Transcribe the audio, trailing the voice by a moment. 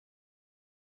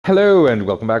Hello and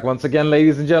welcome back once again,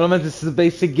 ladies and gentlemen. This is the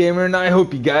Basic Gamer and I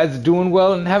hope you guys are doing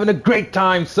well and having a great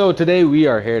time. So today we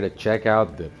are here to check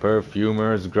out the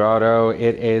Perfumer's Grotto.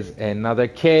 It is another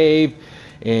cave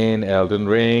in Elden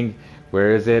Ring.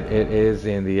 Where is it? It is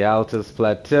in the Altus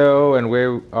Plateau. And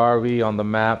where are we on the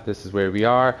map? This is where we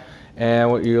are. And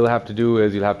what you'll have to do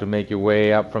is you'll have to make your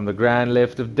way up from the Grand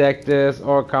Lift of Dectus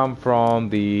or come from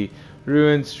the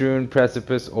Ruin Strewn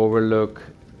Precipice overlook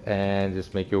and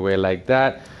just make your way like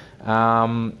that.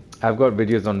 I've got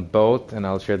videos on both and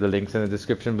I'll share the links in the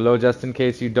description below just in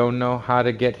case you don't know how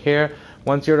to get here.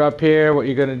 Once you're up here, what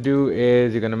you're going to do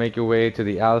is you're going to make your way to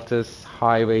the Altus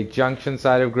Highway Junction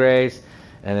side of Grace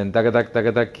and then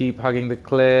dagadak keep hugging the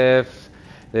cliffs.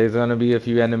 There's going to be a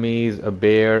few enemies, a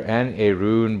bear and a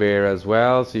rune bear as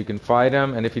well, so you can fight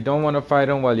them. And if you don't want to fight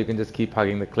them, well, you can just keep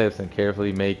hugging the cliffs and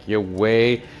carefully make your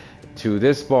way to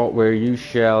this spot where you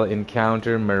shall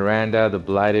encounter Miranda the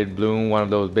Blighted Bloom, one of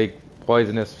those big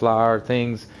poisonous flower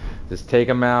things. Just take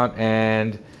them out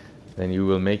and then you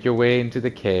will make your way into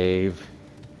the cave.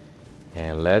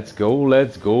 And let's go,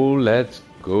 let's go, let's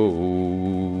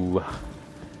go.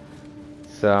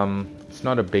 It's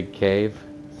not a big cave,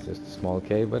 it's just a small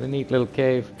cave, but a neat little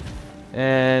cave.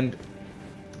 And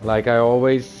like I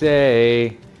always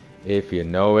say, if you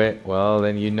know it, well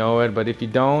then you know it, but if you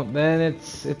don't, then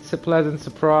it's a pleasant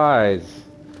surprise.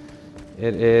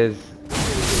 It is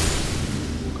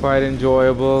quite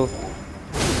enjoyable.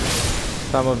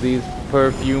 Some of these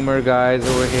perfumer guys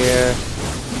over here,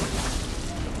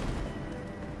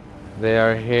 they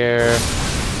are here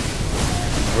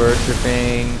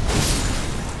worshipping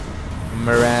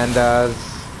Mirandas.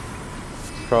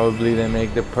 Probably they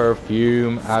make the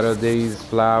perfume out of these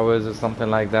flowers or something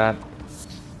like that.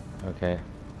 Okay,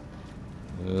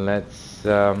 let's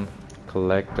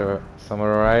collect some of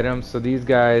our items. So these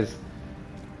guys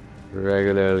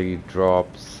regularly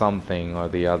drop something or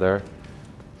the other,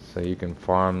 so you can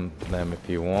farm them if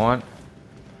you want.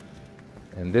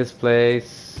 In this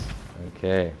place,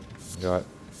 okay, got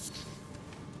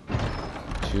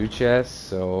 2 chests,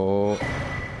 so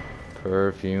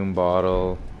perfume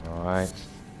bottle, alright.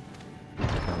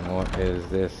 And what is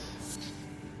this?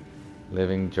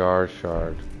 Living jar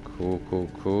shard.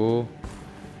 Cool.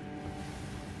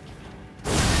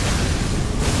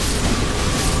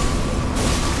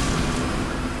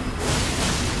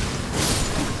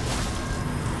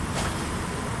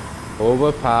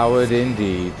 Overpowered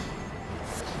indeed.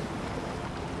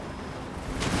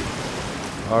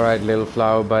 Alright, little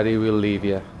flower buddy, we'll leave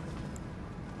you.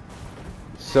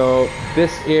 So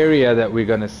this area that we're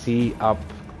gonna see up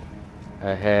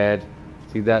ahead,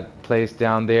 see that place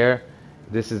down there?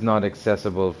 This is not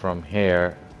accessible from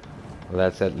here. Well,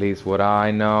 that's at least what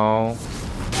I know.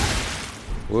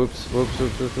 Whoops, don't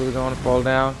want to fall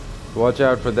down. Watch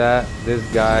out for that. This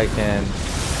guy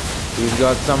he's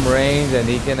got some range and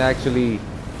he can actually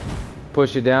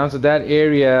push it down. So that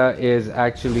area is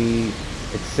actually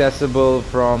accessible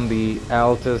from the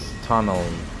Altus tunnel.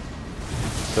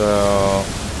 So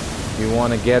if you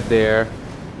want to get there,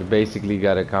 you basically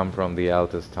got to come from the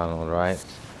Altus tunnel, right?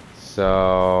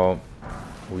 So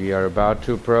we are about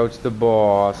to approach the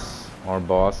boss, or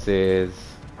bosses,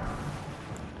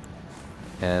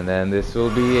 and then this will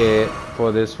be it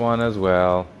for this one as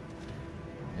well.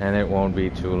 And it won't be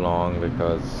too long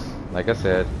because, like I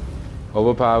said,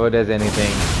 overpowered as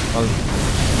anything.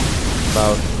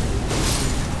 About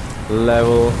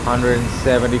level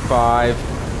 175.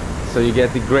 So you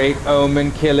get the Great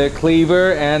Omenkiller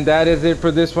Cleaver, and that is it for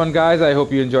this one, guys. I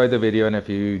hope you enjoyed the video, and if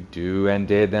you do and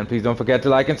did, then please don't forget to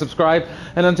like and subscribe.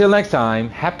 And until next time,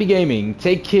 happy gaming,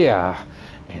 take care,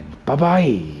 and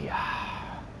bye-bye.